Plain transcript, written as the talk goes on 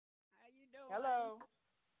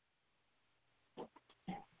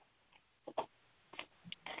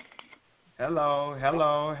Hello,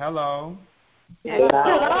 hello, hello. Good evening,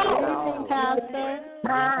 Pastor.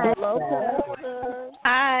 Hi. Hello, Pastor.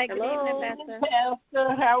 Hi, good Hello, evening, Pastor.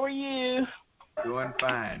 Pastor. How are you? Doing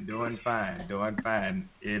fine, doing fine, doing fine.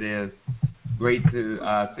 It is great to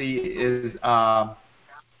see.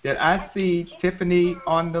 Did I see Tiffany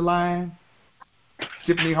on the line?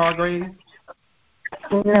 Tiffany Hargrave?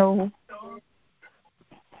 No.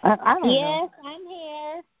 I don't Yes, know. I'm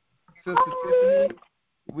here. Sister Tiffany,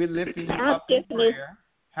 we're lifting you up in prayer.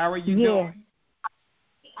 How are you doing?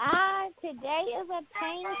 Today is a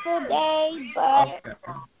painful day, but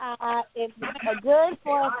it's good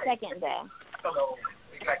for a second day.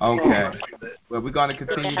 Okay. Well, we're going to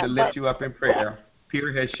continue to lift you up in prayer.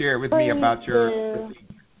 Peter has shared with me about your procedure.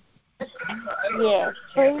 Yes,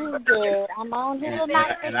 please do. I'm on here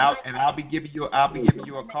tonight. And I'll be giving you a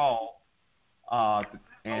call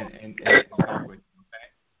and talk with you.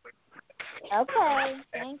 Okay,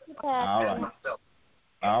 thank you, Pastor.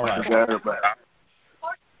 All right.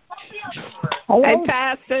 Hey,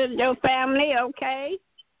 Pastor, your family okay?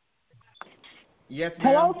 Yes, ma'am.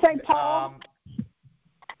 Hello, St. Paul.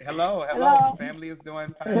 Hello. The family is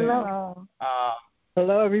doing fine. Hello.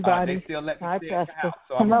 Hello, everybody. They still let me Hi, stay at the Pastor. house,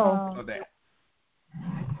 so I'm Hello. know that.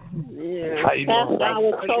 Yeah. Pastor, I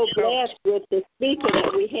was so blessed with the speaker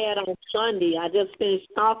that we had on Sunday. I just finished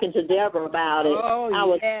talking to Deborah about it. I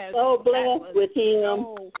was so blessed with him.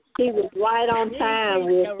 He was right on time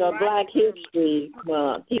with Black History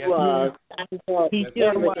Month. He was. He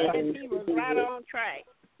was right on track.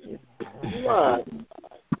 He was.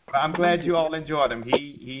 I'm glad you all enjoyed him.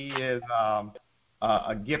 He is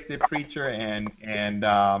a gifted preacher, and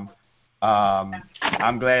I'm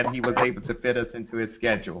glad he was able to fit us into his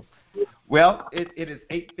schedule. Well, it is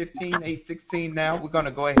 8:16 now. We're going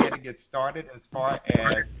to go ahead and get started as far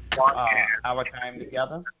as our time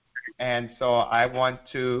together. And so I want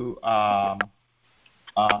to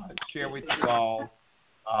share with you all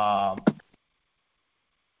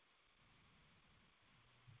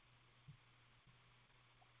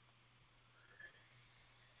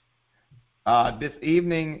this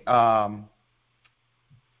evening.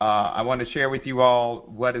 I want to share with you all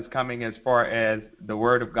what is coming as far as the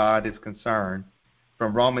Word of God is concerned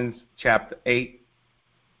from Romans chapter 8,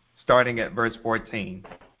 starting at verse 14.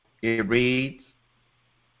 It reads,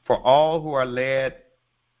 "For all who are led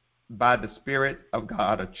by the Spirit of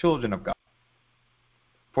God are children of God.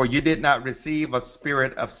 For you did not receive a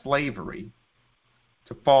spirit of slavery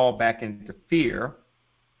to fall back into fear,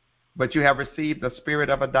 but you have received the spirit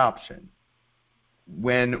of adoption,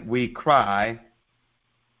 when we cry,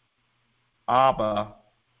 Abba,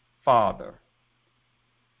 Father.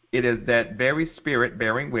 It is that very Spirit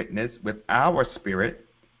bearing witness with our spirit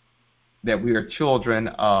that we are children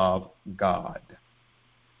of God.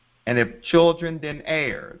 And if children, then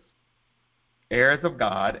heirs, heirs of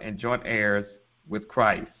God and joint heirs with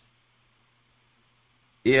Christ.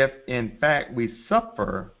 If in fact we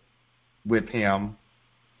suffer with him,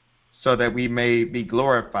 so that we may be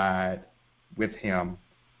glorified with him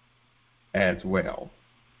as well."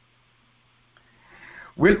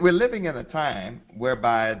 We're living in a time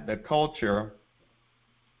whereby the culture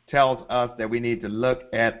tells us that we need to look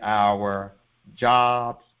at our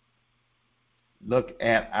jobs, look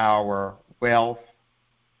at our wealth,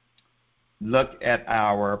 look at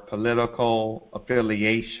our political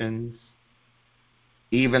affiliations,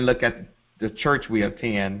 even look at the church we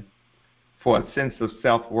attend for a sense of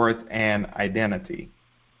self-worth and identity.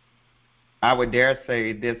 I would dare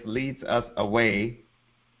say this leads us away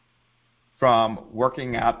from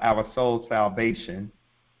working out our soul salvation,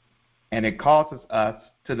 and it causes us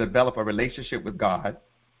to develop a relationship with God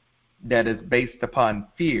that is based upon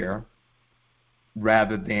fear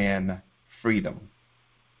rather than freedom.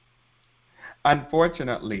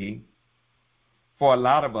 Unfortunately, for a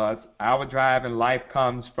lot of us, our drive in life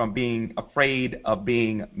comes from being afraid of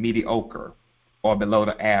being mediocre or below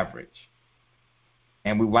the average.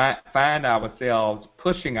 And we find ourselves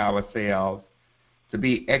pushing ourselves to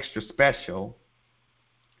be extra special,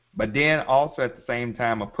 but then also at the same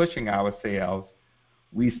time of pushing ourselves,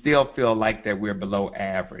 we still feel like that we're below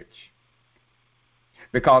average.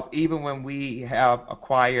 Because even when we have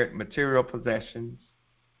acquired material possessions,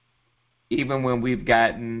 even when we've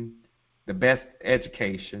gotten the best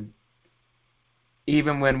education,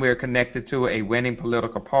 even when we're connected to a winning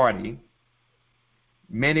political party,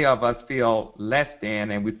 many of us feel less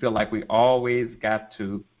than, and we feel like we always got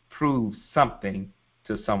to prove something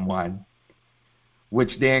to someone, which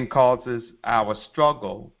then causes our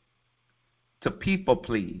struggle to people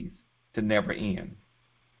please to never end.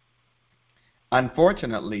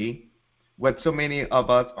 Unfortunately, what so many of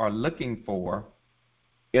us are looking for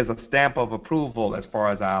is a stamp of approval as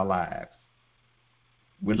far as our lives.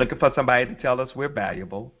 We're looking for somebody to tell us we're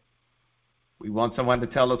valuable. We want someone to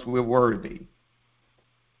tell us we're worthy.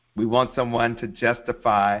 We want someone to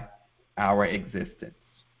justify our existence.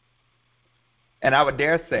 And I would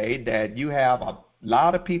dare say that you have a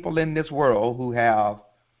lot of people in this world who have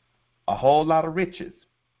a whole lot of riches,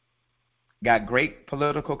 got great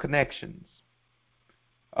political connections,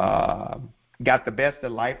 got the best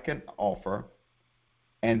that life can offer,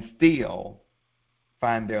 and still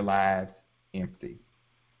find their lives empty.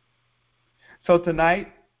 So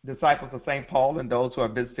tonight, disciples of St. Paul and those who are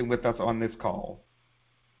visiting with us on this call,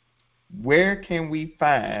 where can we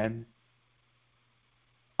find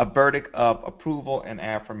a verdict of approval and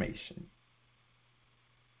affirmation?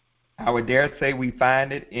 I would dare say we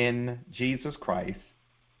find it in Jesus Christ,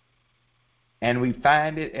 and we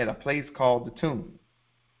find it at a place called the tomb,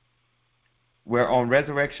 where on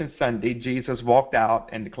Resurrection Sunday, Jesus walked out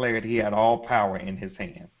and declared he had all power in his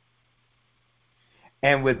hand.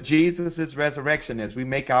 And with Jesus' resurrection, as we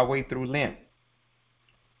make our way through Lent,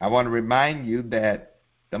 I want to remind you that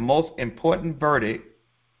the most important verdict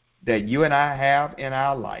that you and I have in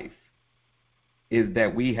our life is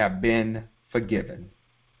that we have been forgiven.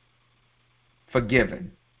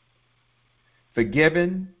 Forgiven.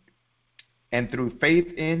 Forgiven, and through faith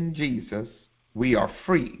in Jesus, we are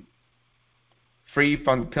free. Free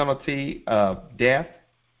from the penalty of death,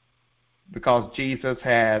 because Jesus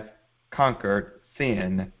has conquered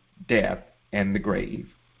sin, death, and the grave.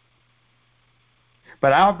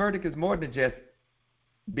 But our verdict is more than just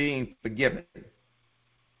being forgiven.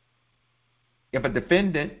 If a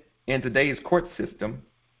defendant in today's court system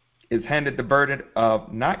is handed the burden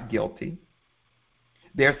of not guilty,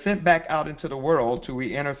 they're sent back out into the world to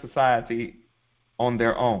re-enter society on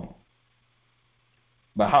their own.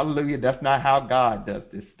 But hallelujah, that's not how God does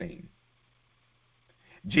this thing.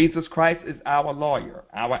 Jesus Christ is our lawyer,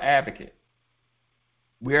 our advocate.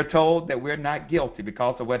 We are told that we're not guilty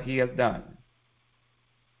because of what he has done.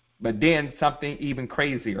 But then something even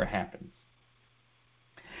crazier happens.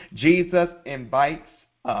 Jesus invites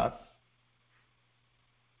us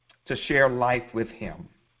to share life with him.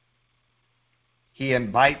 He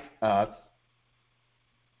invites us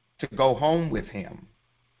to go home with him.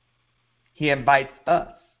 He invites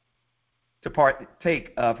us to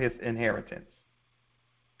partake of his inheritance.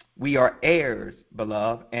 We are heirs,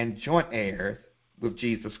 beloved, and joint heirs with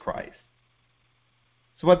Jesus Christ.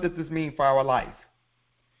 So what does this mean for our life?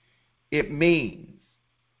 It means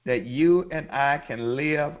that you and I can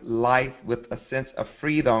live life with a sense of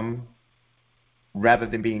freedom rather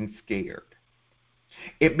than being scared.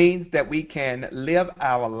 It means that we can live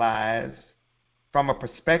our lives from a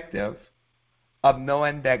perspective of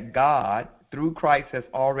knowing that God, through Christ, has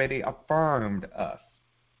already affirmed us.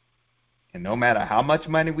 And no matter how much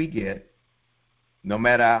money we get, no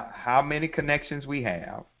matter how many connections we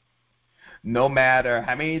have, no matter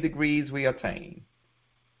how many degrees we attain,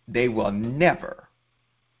 they will never,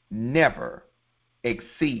 never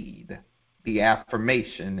exceed the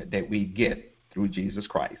affirmation that we get through Jesus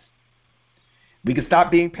Christ. We can stop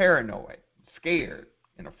being paranoid, scared,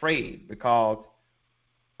 and afraid because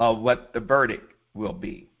of what the verdict will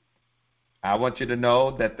be. I want you to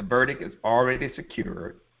know that the verdict is already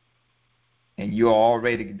secured and you're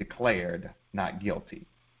already declared not guilty.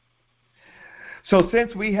 So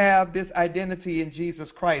since we have this identity in Jesus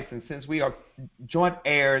Christ, and since we are joint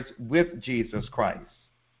heirs with Jesus Christ,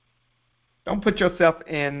 don't put yourself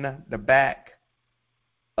in the back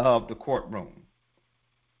of the courtroom.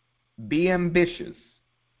 Be ambitious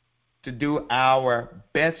to do our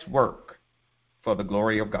best work for the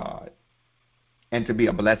glory of God and to be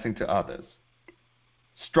a blessing to others.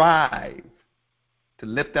 Strive to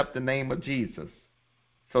lift up the name of Jesus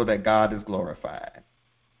so that God is glorified.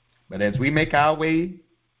 But as we make our way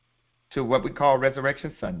to what we call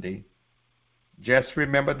Resurrection Sunday, just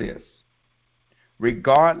remember this.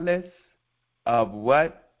 Regardless of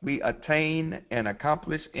what we attain and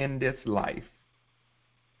accomplish in this life,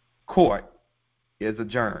 court is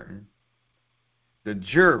adjourned. The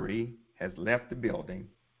jury has left the building,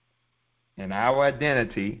 and our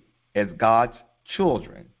identity as God's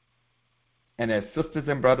children and as sisters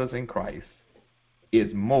and brothers in Christ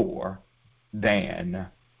is more than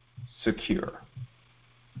secure.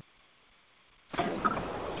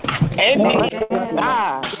 Amen.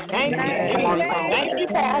 Thank you,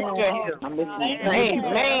 Pastor.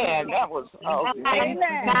 Amen. That was good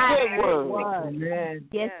word.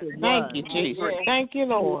 Yes, it was. Thank you, Jesus. Thank you,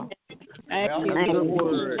 Lord. Thank you,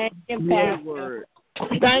 Lord. Thank you, Pastor.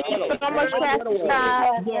 Thank you so much, Pastor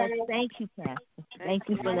Todd. Yes, thank you, Pastor. Thank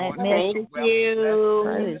you for that message. Thank you.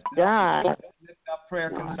 Praise God. up prayer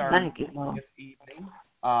concerns this evening.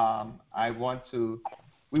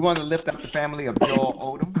 We want to lift up the family of Joel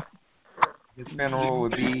Odom. His funeral will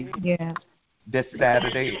be this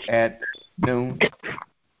Saturday at noon.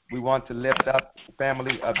 We want to lift up the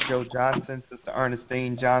family of Joe Johnson, Sister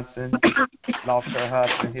Ernestine Johnson. Lost her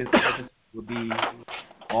husband. His service will be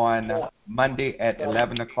on Monday at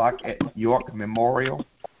 11 o'clock at York Memorial.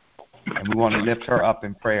 And we want to lift her up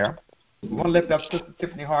in prayer. We want to lift up Sister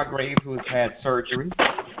Tiffany Hargrave, who has had surgery.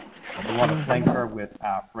 And we want to thank her with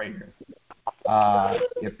our prayers.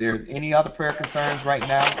 If there's any other prayer concerns right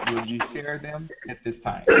now, will you share them at this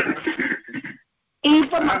time?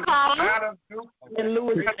 Eva McCall, the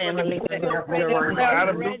Lewis family,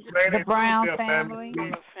 the Brown family,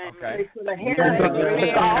 Okay.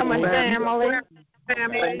 the Almond family,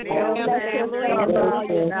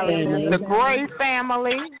 the Gray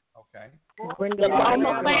family, Okay. the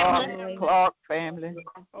Palmer family, Clark family,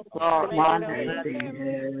 Clark Montana,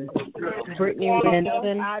 Brittany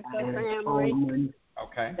Winston,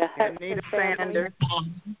 Okay. Anita Sanders,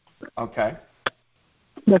 Okay.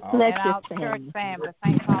 the All Fletcher right. church family,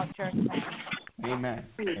 St. Paul church family. Amen.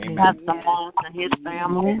 Amen. Pastor Moss and his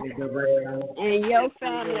family, and your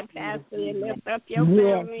family, Pastor. You lift up your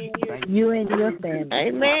family. You and your family.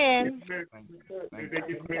 Amen. Thank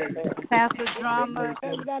you. Pastor Drummer,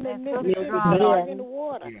 In the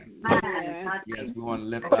water. Yes, we want to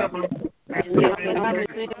lift up.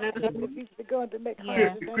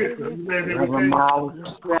 Reverend Miles,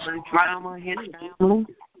 Reverend Drama, his family.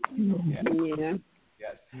 Yes.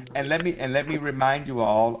 Yes. And let me remind you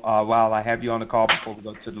all, while I have you on the call before we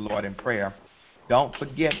go to the Lord in prayer, don't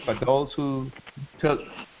forget, for those who took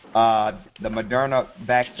the Moderna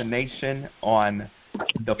vaccination on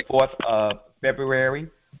the 4th of February,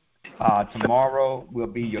 tomorrow will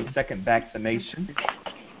be your second vaccination.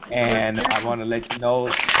 And I want to let you know,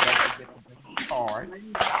 don't forget to bring your card.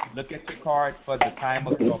 Look at your card for the time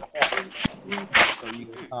of your appointment, so you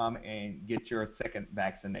can come and get your second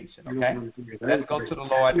vaccination, okay? Let's go to the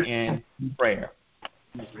Lord in prayer.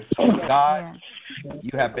 God,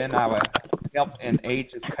 you have been our help in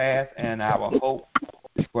ages past and our hope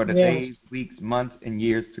for the days, weeks, months, and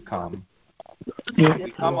years to come.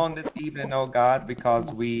 We come on this evening, oh God, because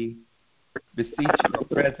we beseech your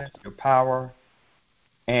presence, your power,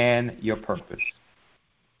 and your purpose.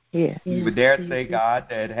 Yeah. We would dare say, God,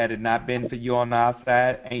 that had it not been for you on our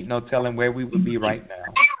side, ain't no telling where we would be right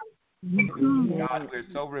now. God, we're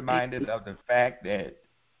so reminded of the fact that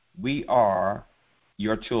we are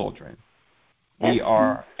your children. We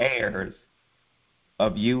are heirs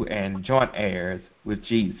of you and joint heirs with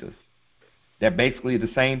Jesus. That basically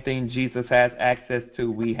the same thing Jesus has access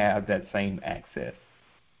to, we have that same access.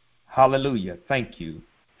 Hallelujah. Thank you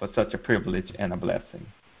for such a privilege and a blessing.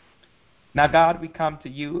 Now, God, we come to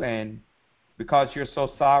you, and because you're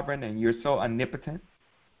so sovereign and you're so omnipotent,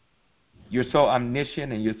 you're so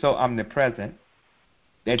omniscient and you're so omnipresent,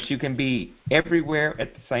 that you can be everywhere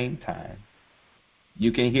at the same time.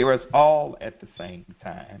 You can hear us all at the same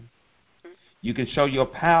time. You can show your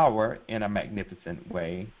power in a magnificent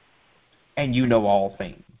way, and you know all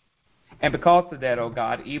things. And because of that, oh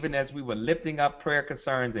God, even as we were lifting up prayer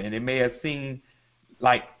concerns, and it may have seemed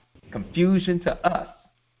like confusion to us,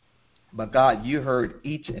 but God, you heard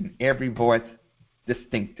each and every voice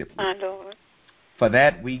distinctively. My Lord. For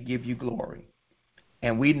that, we give you glory.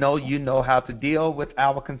 And we know you know how to deal with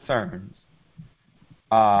our concerns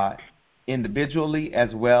individually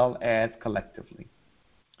as well as collectively.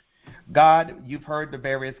 God, you've heard the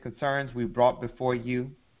various concerns we brought before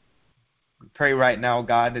you. We pray right now,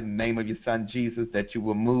 God, in the name of your Son, Jesus, that you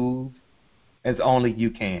will move as only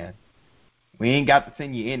you can. We ain't got to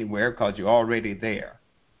send you anywhere because you're already there.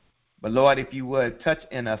 But, Lord, if you would touch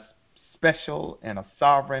in a special and a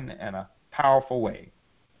sovereign and a powerful way,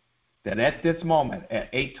 that at this moment,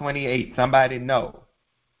 at 8:28, somebody know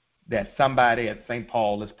that somebody at St.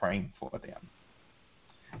 Paul is praying for them.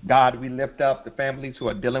 God, we lift up the families who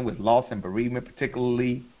are dealing with loss and bereavement,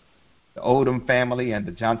 particularly the Odom family and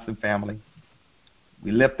the Johnson family.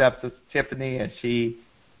 We lift up Sister Tiffany as she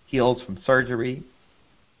heals from surgery.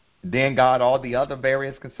 Then, God, all the other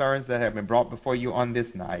various concerns that have been brought before you on this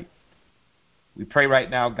night. We pray right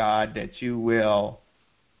now, God, that you will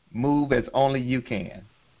move as only you can.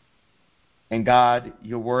 And God,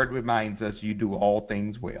 your word reminds us you do all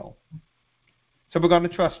things well. So we're going to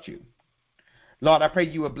trust you. Lord, I pray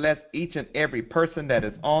you will bless each and every person that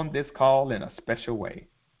is on this call in a special way.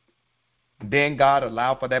 Then, God,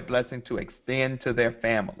 allow for that blessing to extend to their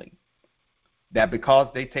family. That because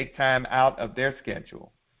they take time out of their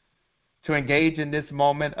schedule to engage in this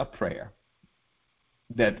moment of prayer,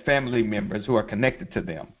 that family members who are connected to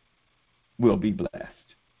them will be blessed.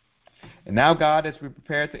 And now, God, as we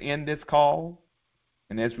prepare to end this call,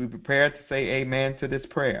 and as we prepare to say amen to this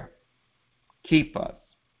prayer, keep us,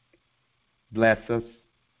 bless us,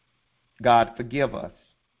 God, forgive us,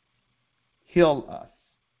 heal us,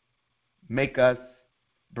 make us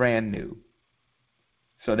brand new,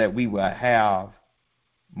 so that we will have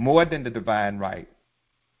more than the divine right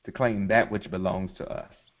to claim that which belongs to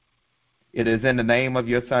us. It is in the name of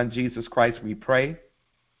your Son, Jesus Christ, we pray,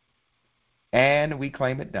 and we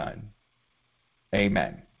claim it done.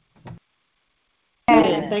 Amen.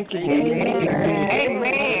 Amen. Thank you.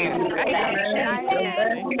 Amen.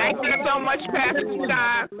 Thank you so much, Pastor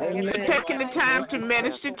Scott, for taking the time to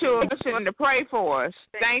minister to us and to pray for us.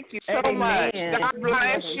 Thank you so much. God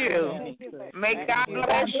bless you. May God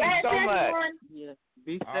bless you so much.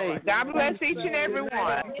 Be safe. God bless each and every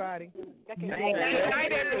one. Good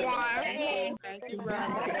night, everyone.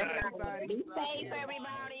 Be safe,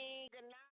 everybody.